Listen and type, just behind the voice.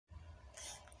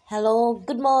Hello,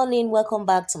 good morning. Welcome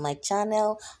back to my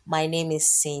channel. My name is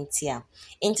Cynthia.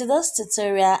 In today's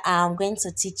tutorial, I'm going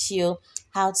to teach you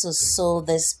how to sew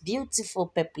this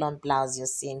beautiful peplon blouse you're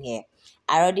seeing here.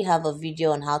 I already have a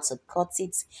video on how to cut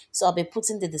it, so I'll be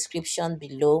putting the description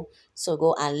below. So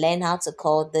go and learn how to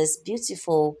cut this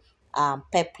beautiful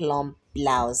peplon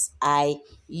blouse. I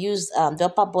use the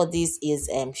upper bodice is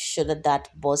shoulder dart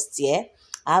bustier.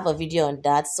 I have a video on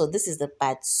that. So this is the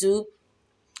part 2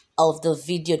 of the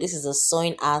video. This is the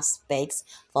sewing aspects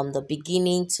from the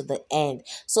beginning to the end.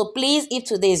 So please, if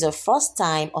today is your first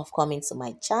time of coming to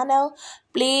my channel,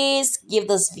 please give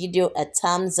this video a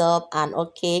thumbs up and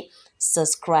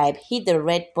subscribe. Hit the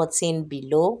red button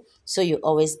below so you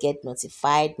always get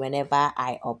notified whenever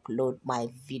I upload my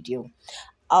video.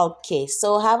 Okay,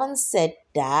 so having said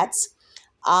that,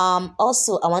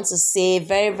 also I want to say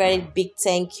very big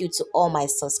thank you to all my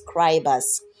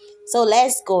subscribers. So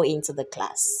let's go into the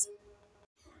class.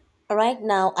 Right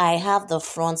now, I have the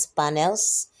front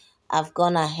panels. I've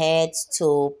gone ahead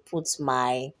to put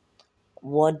my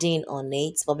wording on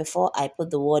it. But before I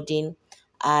put the wording,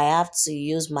 I have to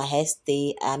use my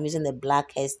hairstay. I'm using the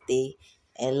black hairstay,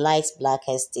 a light black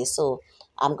hairstay. So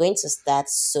I'm going to start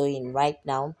sewing right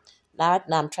now. Right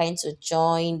now, I'm trying to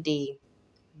join the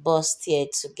bustier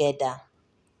together.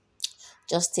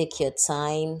 Just take your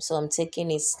time. So I'm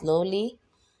taking it slowly.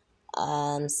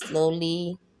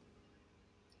 Slowly.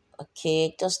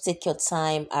 Okay, just take your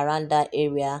time around that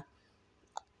area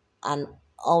and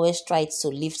always try to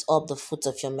lift up the foot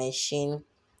of your machine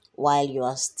while you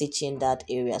are stitching that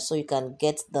area so you can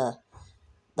get the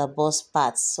bust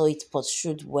parts so it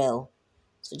protrudes well.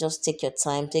 So just take your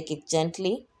time, take it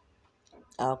gently.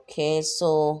 Okay,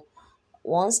 so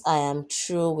once I am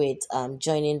through with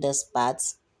joining this part,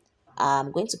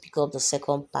 I'm going to pick up the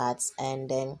second part and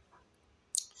then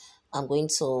I'm going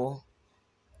to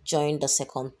join the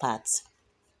second part.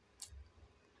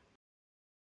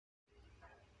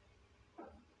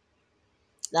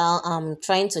 Now I'm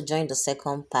trying to join the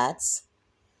second part.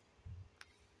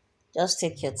 Just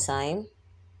take your time.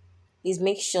 Please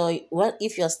make sure, well,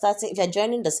 if you're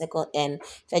joining the second end,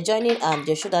 if you're joining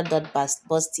the shoulder dot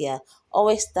bustier,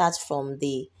 always start from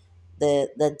the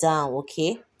down.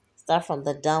 Okay, start from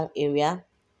the down area,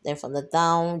 then from the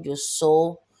down you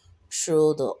sew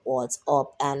through the words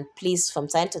up. And please, from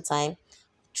time to time,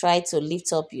 try to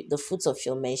lift up the foot of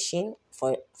your machine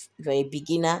for a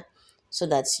beginner, so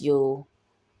that you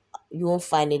won't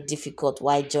find it difficult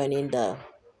while joining the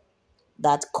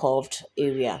that curved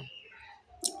area.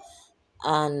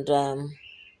 And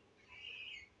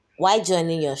while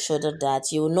joining your shoulder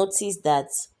dart, you will notice that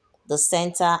the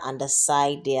center and the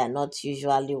side, they are not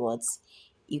usually what's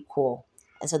equal.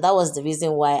 And so that was the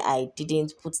reason why I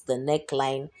didn't put the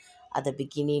neckline at the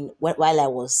beginning while I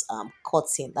was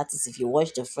cutting. That is, if you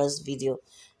watch the first video.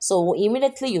 So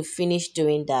immediately you finish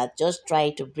doing that, just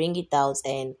try to bring it out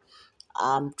and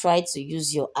try to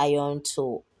use your iron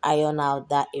to iron out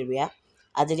that area.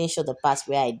 I didn't show the part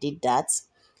where I did that.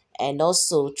 And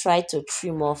also try to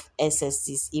trim off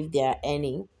excesses if there are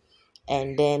any,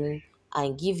 and then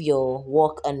and give your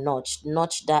work a notch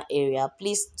that area.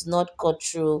 Please do not cut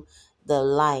through the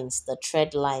lines, the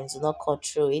thread lines. Do not cut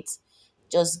through it.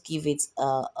 Just give it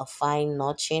a fine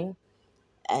notching,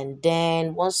 and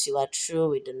then once you are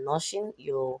through with the notching,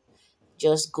 you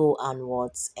just go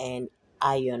onwards and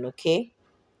iron. Okay,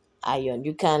 iron.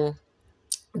 You can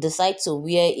decide to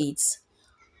wear it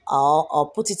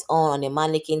or put it on a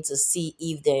mannequin to see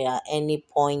if there are any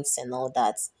points and all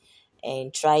that,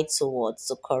 and try to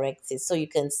correct it. So you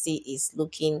can see it's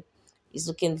looking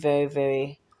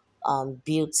very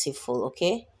beautiful.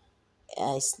 Okay,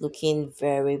 it's looking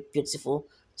very beautiful.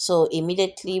 So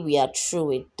immediately we are through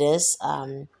with this,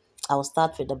 I'll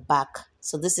start with the back.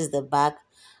 So this is the back.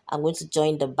 I'm going to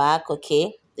join the back.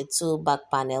 Okay, the two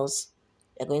back panels,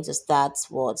 we're going to start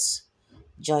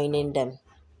joining them.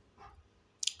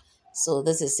 So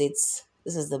this is it.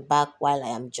 This is the back while I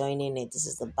am joining it. This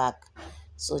is the back.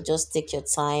 So just take your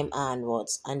time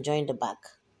and join the back.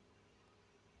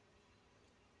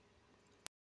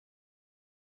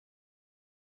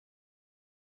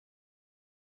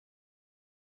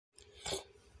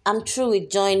 I'm through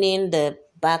with joining the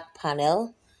back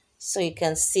panel. So you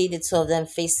can see the two of them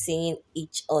facing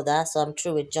each other. So I'm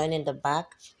through with joining the back.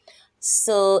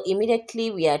 So immediately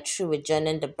we are through with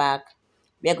joining the back.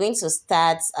 We are going to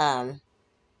start I'm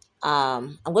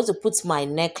going to put my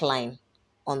neckline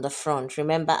on the front.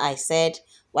 Remember, I said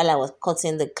while I was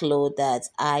cutting the cloth that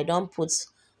I don't put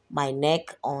my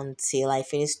neck until I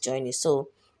finish joining. So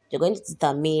you're going to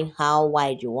determine how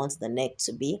wide you want the neck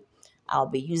to be. I'll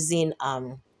be using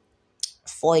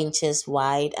 4 inches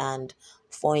wide and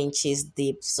 4 inches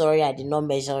deep. Sorry, I did not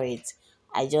measure it.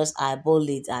 I just eyeball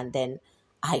it and then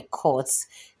I cut.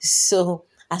 So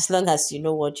as long as you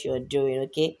know what you're doing,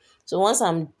 okay. So once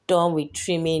I'm done with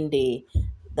trimming the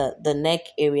neck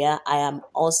area, I am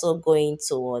also going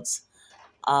towards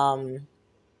um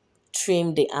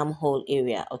trim the armhole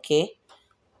area, okay.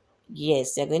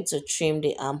 Yes, you're going to trim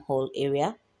the armhole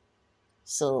area.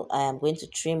 So I am going to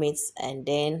trim it, and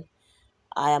then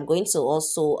I am going to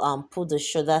also put the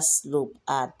shoulder slope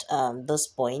at this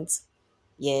point.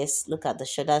 Yes, look at the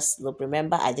shoulder slope.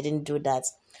 Remember, I didn't do that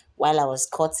while I was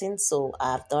cutting, so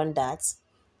I've done that.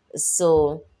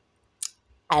 So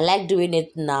I like doing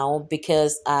it now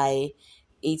because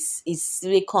it's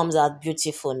really comes out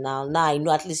beautiful now. Now I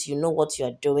know, at least you know what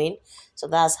you're doing. So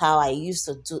that's how I used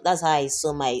to do. That's how I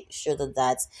sew my shoulder.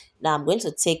 That now I'm going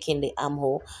to take in the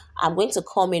armhole. I'm going to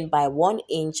come in by 1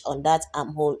 inch on that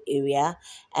armhole area,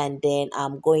 and then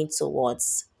I'm going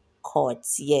towards cut.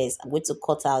 Yes, I'm going to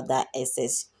cut out that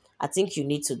excess. I think you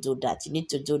need to do that. You need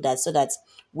to do that so that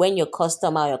when your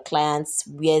customer or your client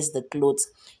wears the clothes,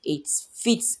 it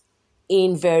fits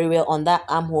in very well on that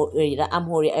armhole area. The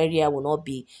armhole area will not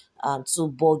be too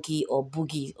boggy or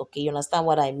boogie. Okay, you understand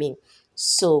what I mean?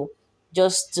 So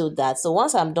just do that. So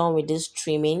once I'm done with these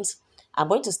trimmings, I'm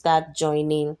going to start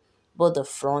joining both the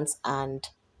front and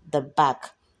the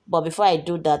back. But before I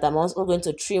do that, I'm also going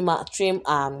to trim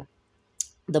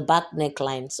the back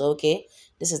neckline. So okay,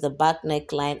 this is the back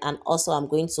neckline, and also I'm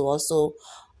going to also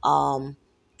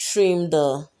trim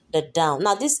the down.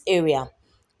 Now this area,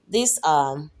 this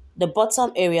the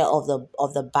bottom area of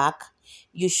the back,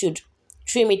 you should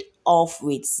trim it off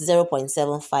with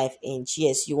 0.75 inch.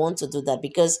 Yes, you want to do that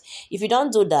because if you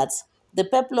don't do that, the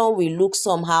peplon will look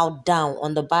somehow down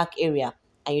on the back area,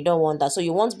 and you don't want that. So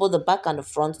you want both the back and the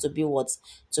front to be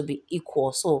to be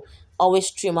equal. So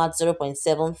always trim out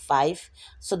 0.75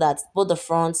 so that both the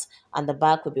front and the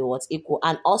back will be equal.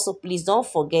 And also please don't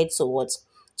forget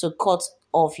to cut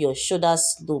off your shoulder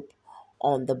slope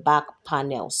on the back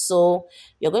panel. So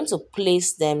you're going to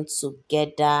place them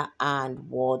together and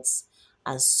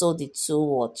sew the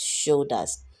two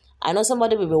shoulders. I know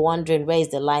somebody will be wondering, where is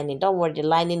the lining? Don't worry, the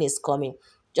lining is coming.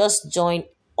 Just join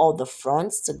all the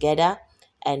fronts together,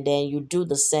 and then you do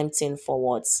the same thing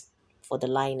for the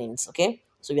linings. Okay,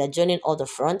 so we are joining all the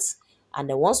fronts, and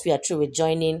then once we are through with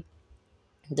joining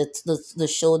the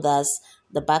shoulders,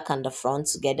 the back and the front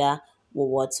together, we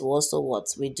also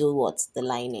we do the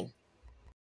lining.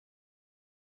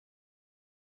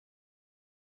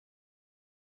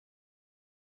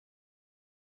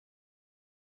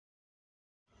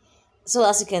 So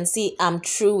as you can see, I'm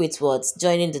through with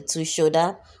joining the two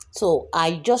shoulder. So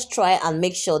I just try and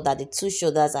make sure that the two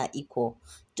shoulders are equal.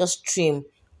 Just trim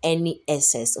any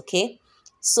excess, okay?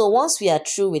 So once we are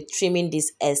through with trimming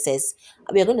this excess,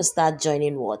 we are going to start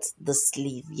joining the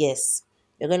sleeve. Yes,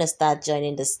 we're going to start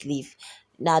joining the sleeve.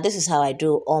 Now this is how I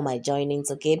do all my joinings,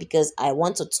 okay? Because I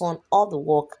want to turn all the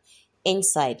work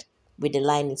inside with the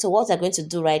lining. So what I'm going to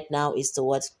do right now is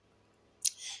to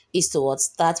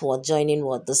start joining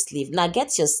the sleeve. Now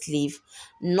get your sleeve,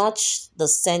 notch the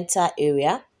center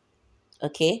area,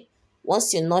 okay.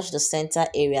 Once you notch the center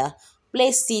area,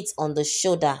 place it on the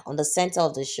shoulder, on the center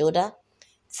of the shoulder,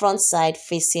 front side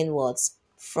facing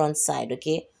front side,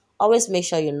 okay. Always make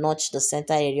sure you notch the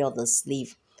center area of the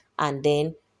sleeve, and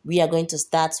then we are going to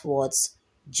start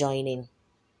joining.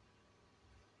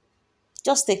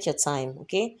 Just take your time,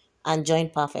 okay, and join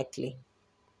perfectly.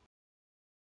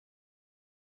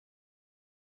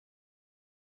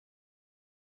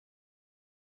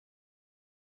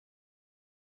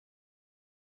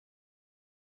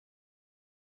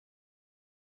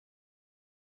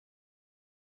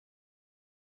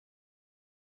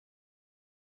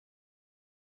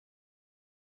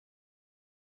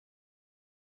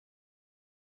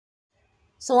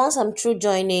 So once I'm through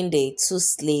joining the two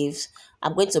sleeves,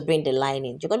 I'm going to bring the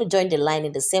lining. You're going to join the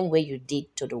lining the same way you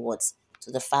did to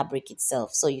to the fabric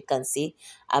itself. So you can see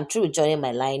I'm through joining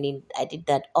my lining. I did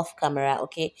that off camera,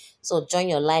 okay? So join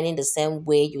your lining the same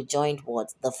way you joined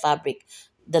the fabric.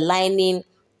 The lining,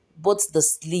 both the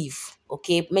sleeve,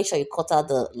 okay? Make sure you cut out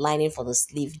the lining for the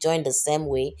sleeve. Join the same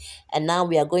way. And now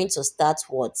we are going to start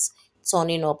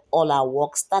turning up all our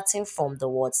work, starting from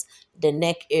the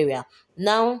neck area.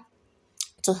 Now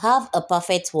to have a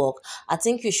perfect work, I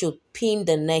think you should pin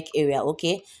the neck area,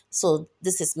 okay? So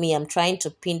this is me, I'm trying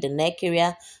to pin the neck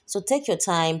area. So take your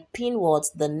time, pin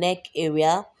the neck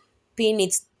area, pin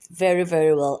it very,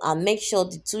 very well, and make sure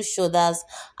the two shoulders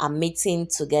are meeting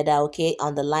together, okay?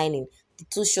 On the lining, the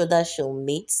two shoulders should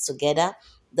meet together.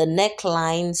 The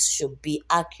necklines should be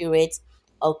accurate,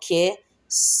 okay?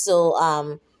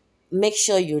 So make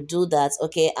sure you do that,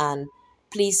 okay? And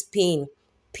please pin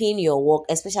your work,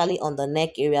 especially on the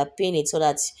neck area. Pin it so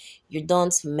that you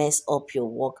don't mess up your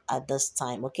work at this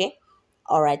time, okay?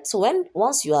 All right, so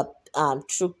once you are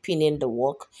through pinning the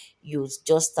work, you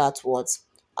just start what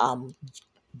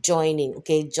joining,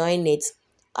 okay? Join it.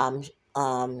 um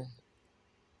um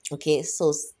okay,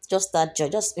 so just start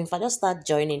just in fact just start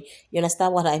joining. You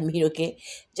understand what I mean? Okay,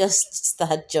 just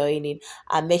start joining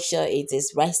and make sure it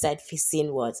is right side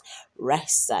facing what right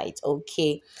side,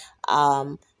 okay?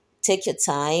 Take your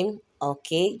time,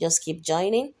 okay? Just keep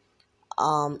joining.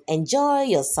 Enjoy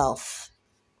yourself.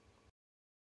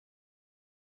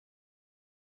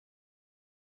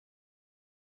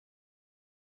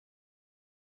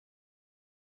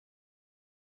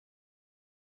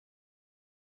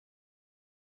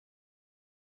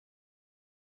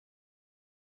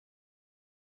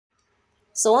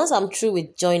 So once I'm through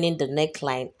with joining the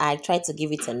neckline, I try to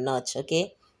give it a notch,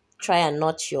 okay? Try and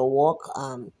notch your work.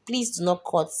 Please do not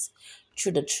cut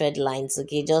through the thread lines,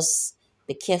 okay? Just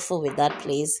be careful with that,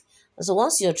 please. So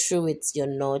once you're through with your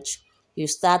notch, you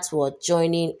start what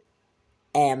joining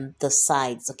the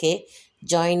sides, okay?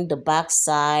 Join the back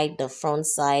side, the front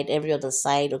side, every other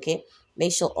side, okay?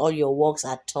 Make sure all your works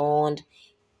are turned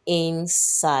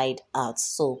inside out.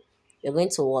 So you're going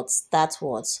to what start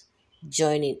what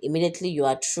joining immediately you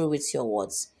are through with your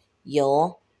words,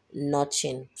 your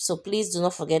notching. So please do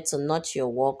not forget to notch your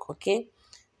work, okay?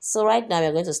 So right now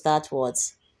we're going to start what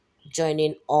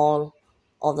joining all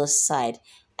other side.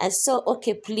 And so,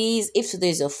 okay, please, if today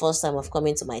is your first time of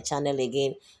coming to my channel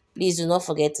again, please do not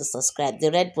forget to subscribe,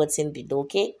 the red button below,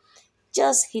 okay?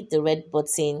 Just hit the red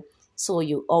button so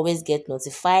you always get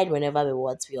notified whenever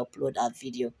we upload our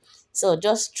video. So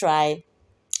just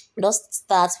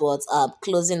start what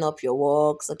closing up your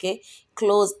works, okay?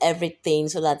 Close everything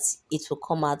so that it will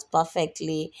come out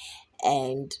perfectly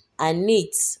and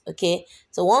neat, okay?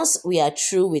 So once we are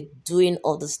through with doing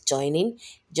all this joining,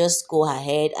 just go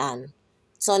ahead and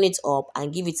turn it up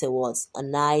and give it a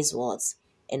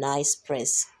nice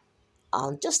press.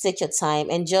 Just take your time,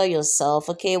 enjoy yourself,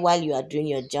 okay, while you are doing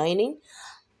your joining.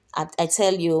 I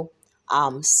tell you,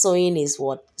 sewing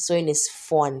is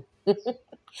fun.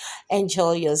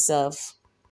 Enjoy yourself.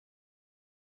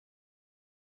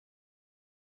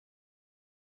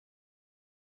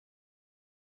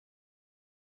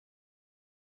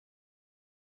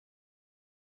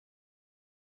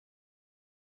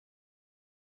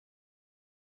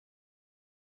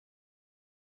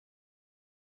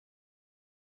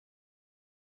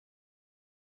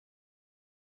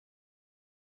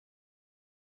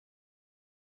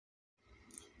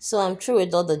 So I'm through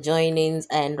with all the joinings,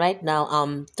 and right now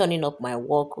I'm turning up my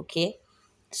work, okay?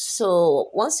 So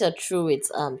once you're through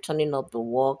with turning up the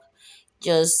work,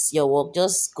 just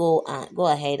go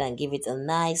ahead and give it a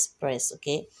nice press,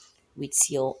 okay, with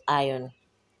your iron.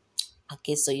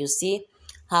 Okay, so you see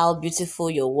how beautiful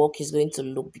your work is going to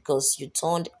look because you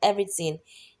turned everything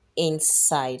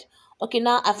inside. Okay,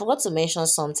 now I forgot to mention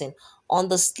something. On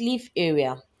the sleeve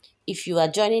area, if you are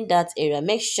joining that area,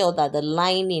 make sure that the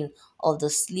lining of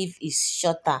the sleeve is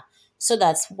shorter so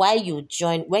that when you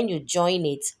join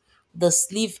it, the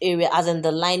sleeve area, as in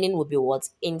the lining, will be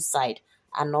what's inside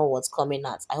and not what's coming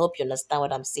out. I hope you understand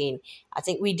what I'm saying. I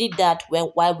think we did that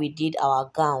while we did our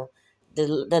gown.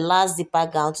 The last zipper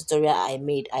gown tutorial I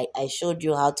made, I showed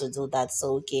you how to do that.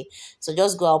 So okay, so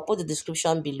just go, I'll put the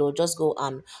description below, just go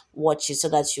and watch it so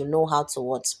that you know how to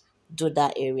what do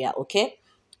that area, okay?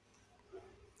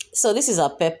 So this is a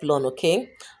peplon,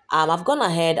 okay? I've gone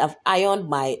ahead, I've ironed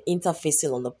my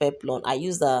interfacing on the peplon. I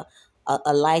used a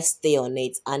light stay on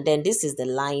it, and then this is the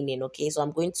lining, okay? So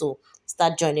I'm going to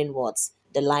start joining what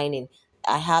the lining.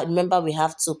 Remember we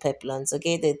have two peplons,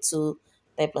 okay? The two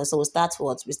peplons. So we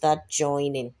start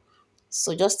joining.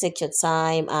 So just take your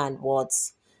time and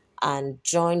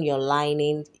join your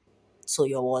lining to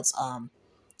your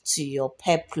to your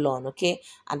peplon, okay?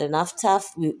 And then after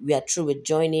we are through with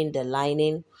joining the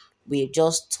lining, we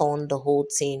just turn the whole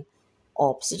thing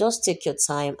up. So just take your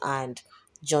time and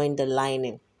join the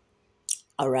lining.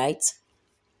 All right.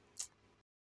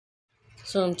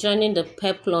 So I'm joining the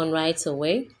peplon right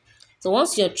away. So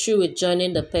once you're through with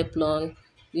joining the peplon,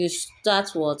 you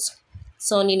start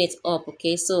turning it up,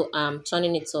 okay? So I'm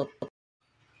turning it up.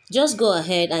 Just go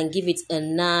ahead and give it a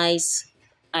nice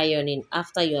ironing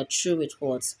after you're through with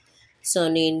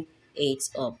turning it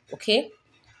up, okay?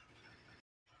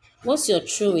 Once you're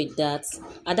through with that,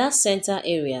 at that center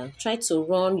area, try to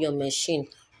run your machine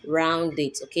round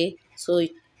it, okay? So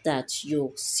that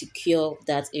you secure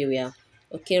that area.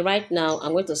 Okay, right now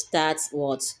I'm going to start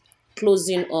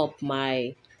closing up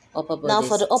my upper Now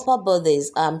for the bodice. upper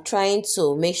bodies, I'm trying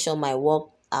to make sure my work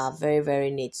are very,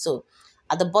 very neat. So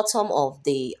at the bottom of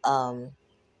the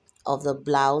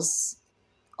blouse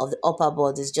of the upper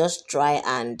bodice, just try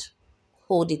and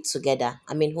hold it together.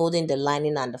 I mean, holding the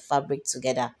lining and the fabric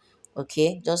together.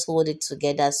 Okay, just hold it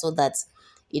together so that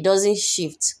it doesn't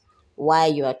shift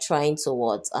while you are trying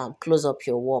to close up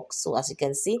your work. So as you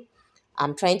can see,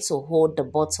 I'm trying to hold the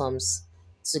bottoms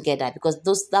together because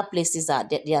those that places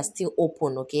they are still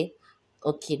open. Okay,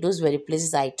 those were the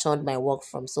places I turned my work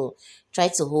from. So try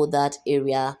to hold that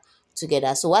area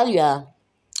together. So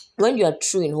when you are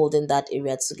through in holding that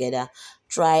area together,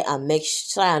 try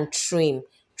and trim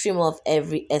off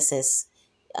every excess,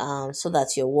 so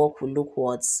that your work will look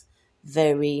what's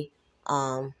very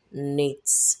neat.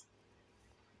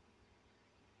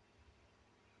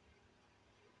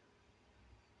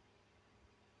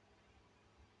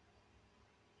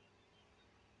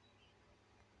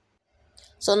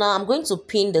 So now I'm going to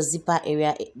pin the zipper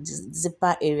area,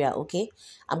 okay?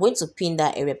 I'm going to pin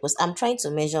that area because I'm trying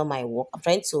to measure my work. I'm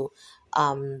trying to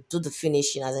do the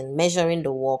finishing as in measuring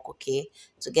the work, okay,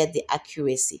 to get the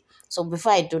accuracy. So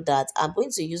before I do that, I'm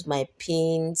going to use my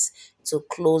pins to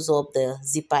close up the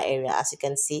zipper area. As you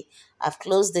can see, I've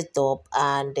closed it up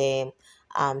and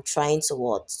I'm trying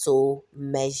to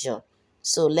measure.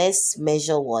 So let's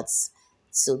measure what's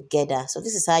together. So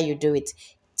this is how you do it.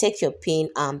 Take your pin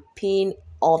and pin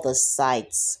all the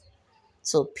sides.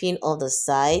 So pin all the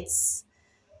sides,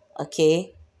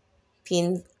 okay?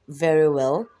 Pin very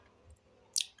well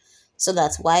so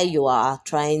that while you are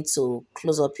trying to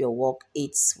close up your work,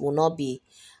 it will not be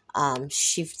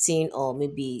shifting or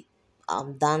maybe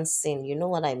dancing. You know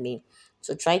what I mean?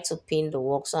 So try to pin the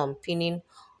work. So I'm pinning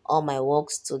all my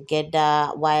works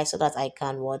together. Why? So that I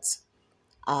can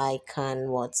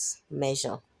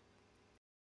measure.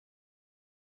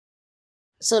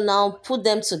 So now put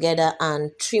them together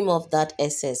and trim off that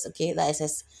excess, okay? That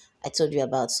excess I told you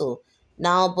about. So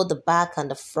now both the back and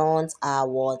the front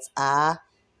are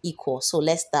equal. So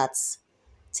let's start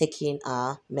taking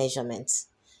our measurements.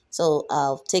 So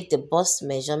I'll take the bust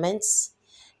measurements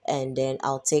and then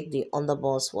I'll take the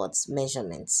underbust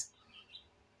measurements.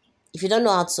 If you don't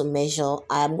know how to measure,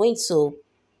 I'm going to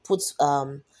put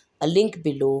a link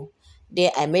below.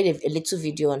 There I made a little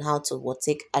video on how to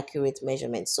take accurate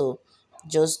measurements. So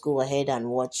just go ahead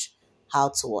and watch how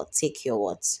to take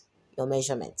your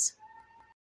measurements.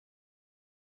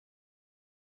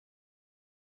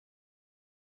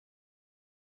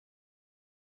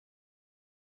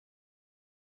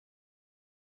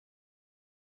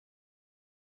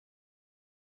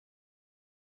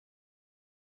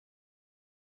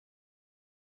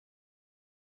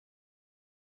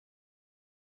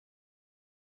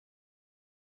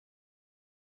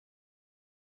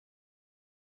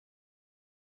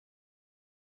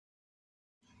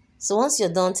 So once you're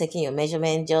done taking your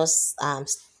measurement, just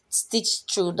stitch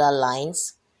through the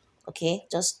lines. Okay,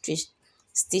 just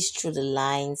stitch through the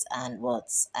lines and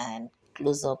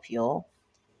close up your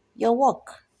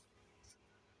work.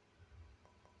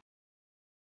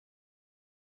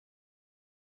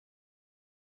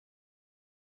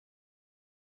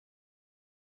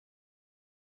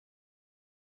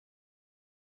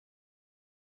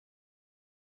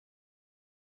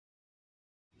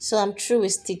 So I'm through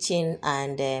with stitching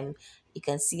and you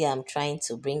can see I'm trying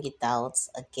to bring it out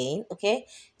again. Okay,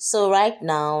 so right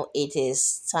now it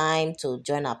is time to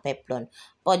join our peplon,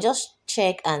 but just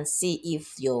check and see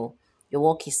if your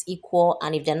work is equal,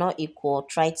 and if they're not equal,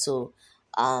 try to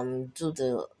do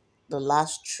the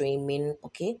last trimming.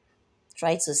 Okay,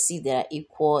 try to see they are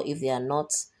equal. If they are not,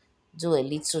 do a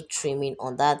little trimming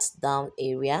on that down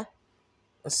area.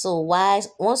 So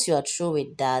once you are through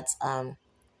with that,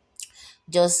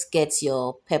 just get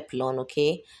your peplon,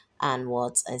 okay, and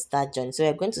start joining. So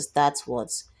we're going to start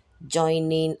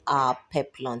joining our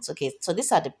peplons. Okay, so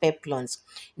these are the peplons.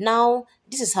 Now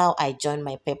this is how I join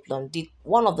my peplon.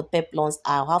 One of the peplons,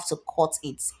 I'll have to cut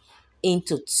it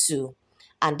into two,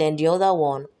 and then the other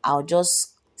one I'll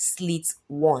just slit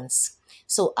once.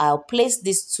 So I'll place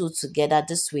these two together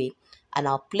this way, and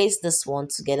I'll place this one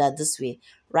together this way,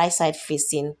 right side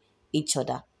facing each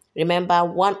other. Remember,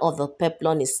 one of the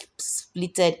peplon is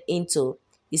slitted into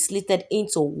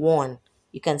one.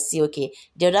 You can see, okay,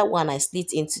 the other one I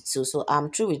split into two. So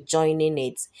I'm through with joining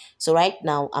it. So right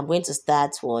now I'm going to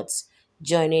start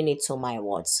joining it to my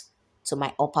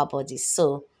upper body.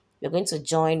 So we're going to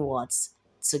join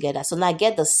together. So now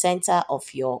get the center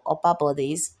of your upper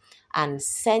bodies and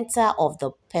center of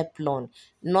the peplon.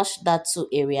 Notch that two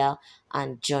area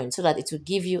and join so that it will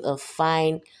give you a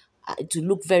fine, to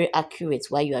look very accurate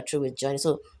while you are through with joining.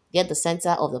 So get the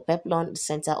center of the peplon, the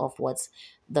center of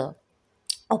the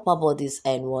upper bodies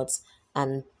and what,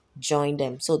 and join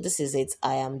them. So this is it.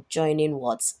 I am joining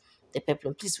what, the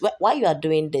peplum. Please, while you are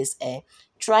doing this,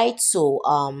 try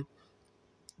to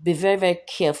be very very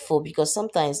careful, because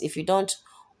sometimes if you don't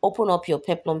open up your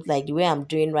peplum like the way I'm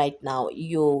doing right now,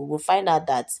 you will find out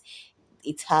that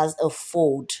it has a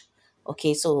fold.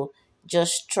 Okay, so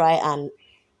just try and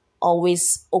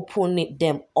always open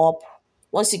them up.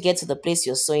 Once you get to the place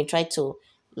you're sewing, try to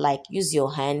like use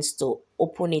your hands to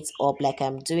open it up like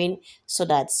I'm doing, so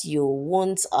that you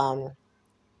won't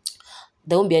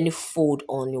there won't be any fold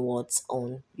on your what,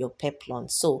 on your peplon.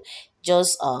 So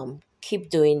just keep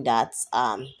doing that,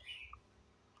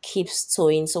 keep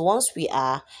sewing. So once we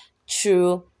are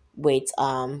through with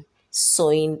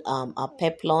sewing our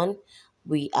peplon,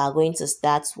 we are going to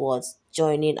start what,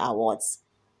 joining our what,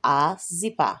 our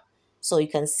zipper. So you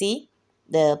can see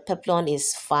the peplon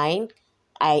is fine.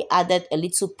 I added a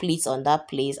little pleat on that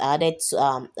place. I added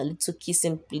a little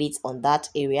kissing pleat on that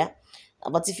area.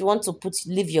 But if you want to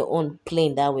leave your own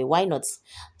plain that way, why not?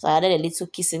 So I added a little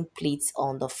kissing pleat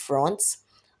on the front.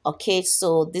 Okay,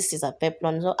 so this is a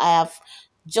peplon. So I have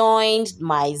joined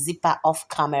my zipper off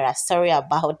camera. Sorry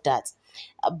about that.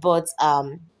 But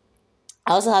I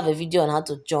also have a video on how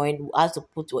to join, how to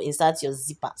put or insert your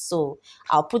zipper. So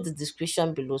I'll put the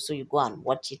description below so you go and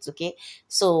watch it. Okay.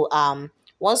 So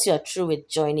once you're through with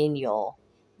joining your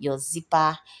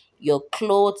zipper, your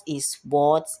cloth is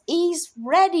what, is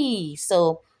ready.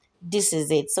 So this is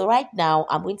it. So right now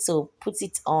I'm going to put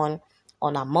it on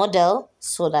a model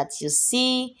so that you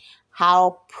see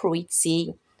how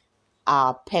pretty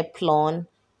our peplon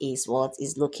is what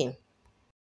is looking.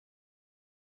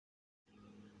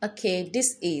 Okay,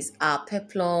 this is our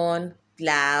peplon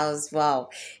blouse. Wow,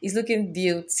 it's looking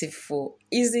beautiful,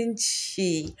 isn't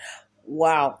she?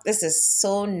 Wow, this is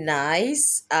so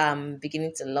nice. I'm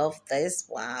beginning to love this.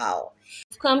 Wow.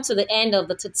 We've come to the end of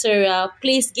the tutorial.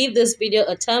 Please give this video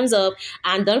a thumbs up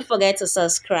and don't forget to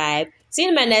subscribe. See you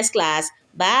in my next class.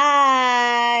 Bye.